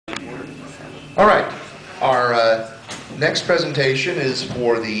All right. Our next presentation is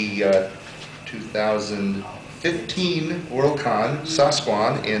for the 2015 Worldcon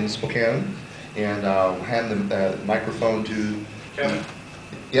Sasquan in Spokane, and I'll hand the microphone to Kevin?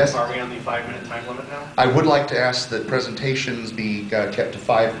 Yes? Are we on the 5-minute time limit now? I would like to ask that presentations be kept to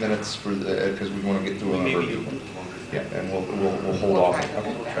 5 minutes for because we want to get through a number of people. Yeah, and we'll hold off.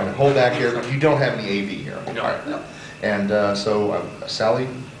 Okay. And hold back here. You don't have any AV here. No. All right. And so Sally,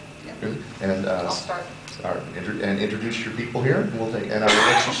 and I'll start. and introduce your people here. And we'll take. And I will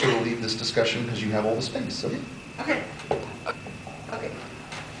let you sort of lead this discussion because you have all the space. So. Okay. Okay.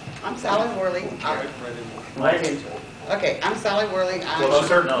 I'm Sally Worley. Okay, I'm Sally Worley.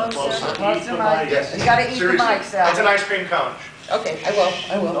 Closer? No, Closer. closer. Close the mic. Yes. You gotta eat Seriously. the mic, Sal. It's an ice cream cone. Okay, I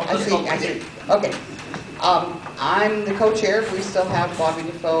will. I see. Okay. I'm the co-chair. We still have Bobby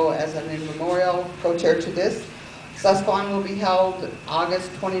Defoe as an in memorial co-chair to this. Susquehanna will be held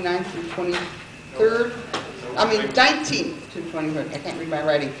August 29th through 23rd. 19th to 23rd. I can't read my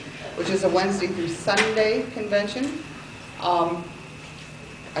writing. Which is a Wednesday through Sunday convention.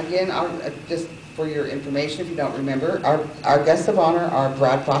 Again, just for your information, if you don't remember, our guests of honor are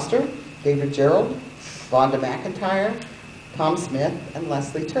Brad Foster, David Gerald, Vonda McIntyre, Tom Smith, and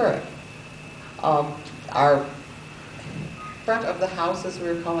Leslie Turek. Our front of the house, as we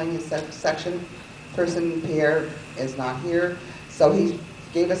were calling his section person, Pierre, is not here. So he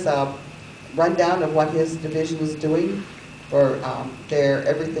gave us a rundown of what his division is doing for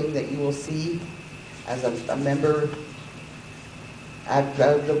everything that you will see as a member at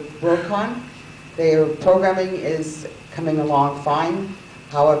the Worldcon. Their programming is coming along fine.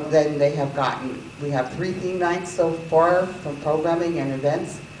 However, then we have 3 theme nights so far from programming and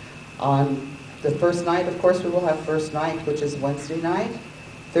events. On the first night, of course, we will have first night, which is Wednesday night.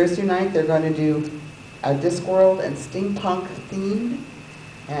 Thursday night, they're going to do a Discworld and steampunk theme.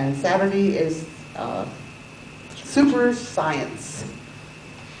 And Saturday is super science.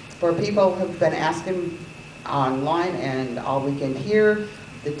 For people who've been asking online and all weekend here,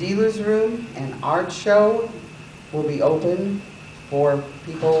 the dealer's room and art show will be open for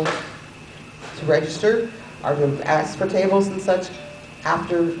people to register or to ask for tables and such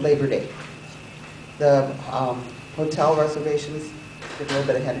after Labor Day. The hotel reservations, get a little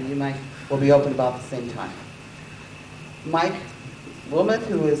bit ahead of you, Mike, will be open about the same time. Mike Wilmot,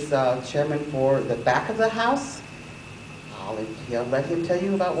 who is chairman for the back of the house, I'll let him tell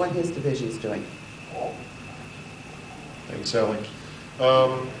you about what his division is doing. Thanks, Sally.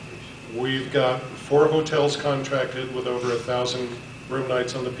 We've got 4 hotels contracted with over 1,000 room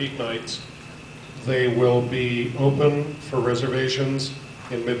nights on the peak nights. They will be open for reservations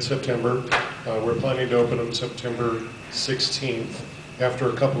in mid-September. We're planning to open on September 16th after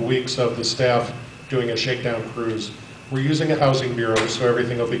a couple weeks of the staff doing a shakedown cruise. We're using a housing bureau, so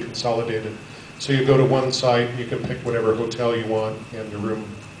everything will be consolidated. So you go to one site, you can pick whatever hotel you want and your room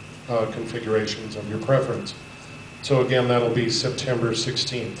configurations of your preference. So again, that'll be September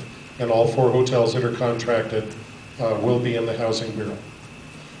 16th. And all 4 hotels that are contracted will be in the housing bureau.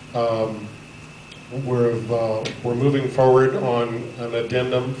 We're moving forward on an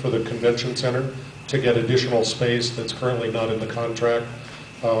addendum for the convention center to get additional space that's currently not in the contract.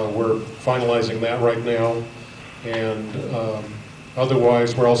 We're finalizing that right now. And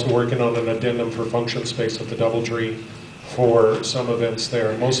otherwise, we're also working on an addendum for function space at the Doubletree for some events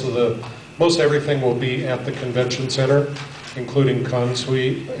there. Most everything will be at the convention center, including con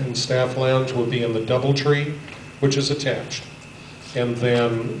suite and staff lounge will be in the Doubletree, which is attached. And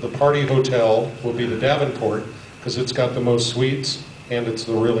then the party hotel will be the Davenport, because it's got the most suites and it's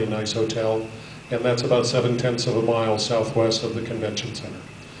the really nice hotel. And that's about 7/10 of a mile southwest of the convention center.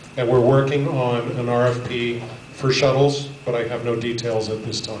 And we're working on an RFP for shuttles, but I have no details at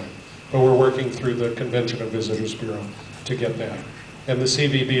this time. But we're working through the Convention and Visitors Bureau to get that. And the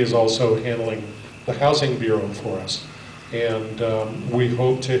CVB is also handling the Housing Bureau for us. And we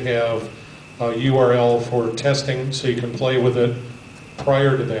hope to have a URL for testing so you can play with it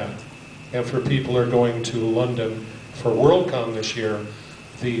prior to that. And for people who are going to London for Worldcon this year,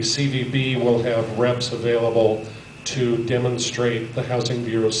 the CVB will have reps available to demonstrate the Housing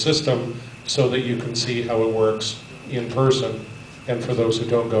Bureau system so that you can see how it works in person. And for those who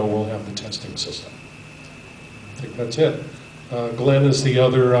don't go, we'll have the testing system. I think that's it. Glenn is the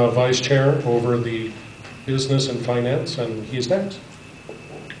other vice chair over the business and finance, and he's next.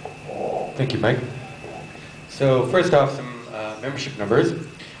 Thank you, Mike. So first off, some membership numbers.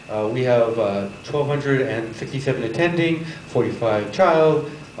 We have 1,267 attending, 45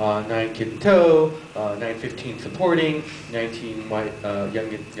 child, 9 kid in tow, 915 supporting, 19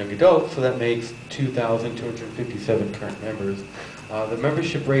 young adults, so that makes 2,257 current members. The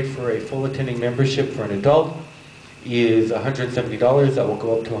membership rate for a full attending membership for an adult is $170. That will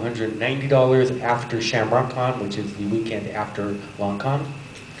go up to $190 after ShamrockCon, which is the weekend after LongCon.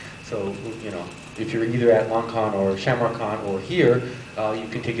 So, you know, if you're either at LongCon or ShamrockCon or here, you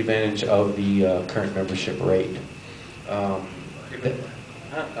can take advantage of the current membership rate.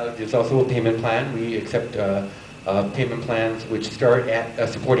 There's also a payment plan. We accept payment plans which start at a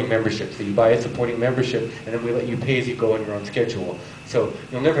supporting membership. So you buy a supporting membership, and then we let you pay as you go on your own schedule. So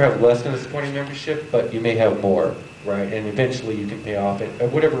you'll never have less than a supporting membership, but you may have more, right? And eventually you can pay off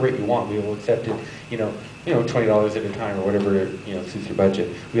at whatever rate you want. We will accept it, $20 at a time or whatever, suits your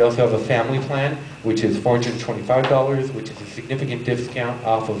budget. We also have a family plan, which is $425, which is a significant discount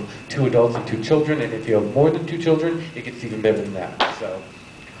off of 2 adults and 2 children. And if you have more than 2 children, it gets even better than that. So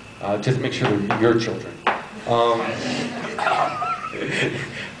just make sure they're your children.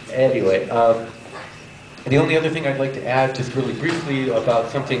 Anyway, the only other thing I'd like to add, just really briefly,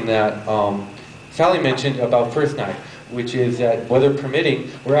 about something that Sally mentioned about first night, which is that, weather permitting,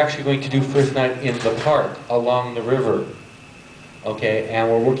 we're actually going to do first night in the park along the river. Okay, and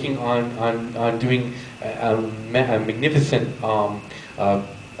we're working on doing a magnificent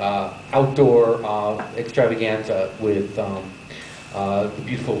outdoor extravaganza with the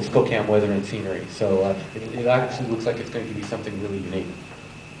beautiful Spokane weather and scenery. So it actually looks like it's going to be something really unique.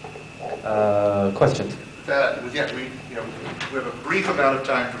 Questions? Yeah, we have a brief amount of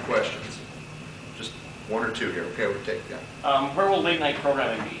time for questions. Just 1 or 2 here. Okay, we'll take that. Where will late night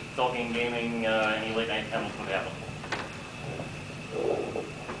programming be? Talking, gaming, any late night panels would happen?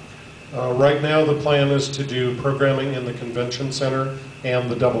 Right now, the plan is to do programming in the convention center and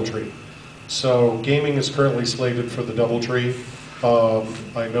the DoubleTree. So gaming is currently slated for the DoubleTree.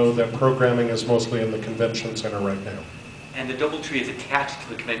 I know that programming is mostly in the convention center right now. And the DoubleTree is attached to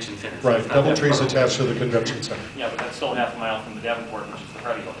the convention center. So Right, DoubleTree is attached to the convention center. Yeah, but that's still half a mile from the Davenport, which is the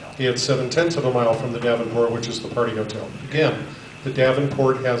Party Hotel. It's 7/10 of a mile from the Davenport, which is the Party Hotel. Again, the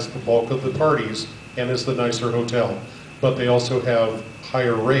Davenport has the bulk of the parties and is the nicer hotel, but they also have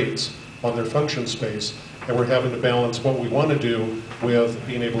higher rates on their function space, and we're having to balance what we want to do with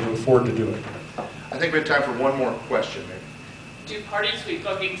being able to afford to do it. I think we have time for one more question, maybe. Do party suite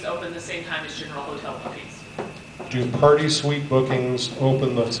bookings open the same time as general hotel bookings? Do party suite bookings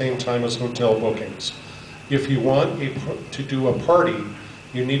open the same time as hotel bookings? If you want to do a party,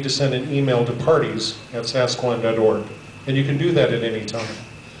 you need to send an email to parties@sasquan.org, and you can do that at any time.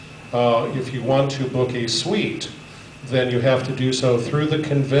 If you want to book a suite, then you have to do so through the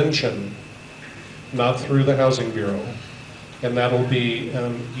convention, not through the Housing Bureau, and that'll be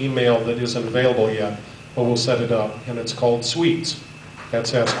an email that isn't available yet, but we'll set it up, and it's called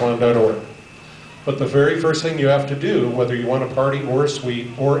suites@sasquan.org. But the very first thing you have to do, whether you want a party or a suite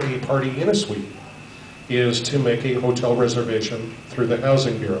or a party in a suite, is to make a hotel reservation through the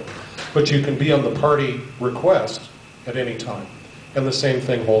Housing Bureau. But you can be on the party request at any time. And the same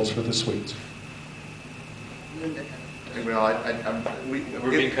thing holds for the suites. Well,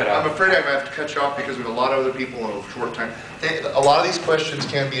 We're being cut off. I'm afraid I have to cut you off because we have a lot of other people in a short time. A lot of these questions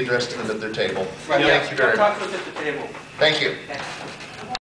can be addressed to them at their table. Right, Thank you very much. Talk to us at the table. Thank you. Thanks.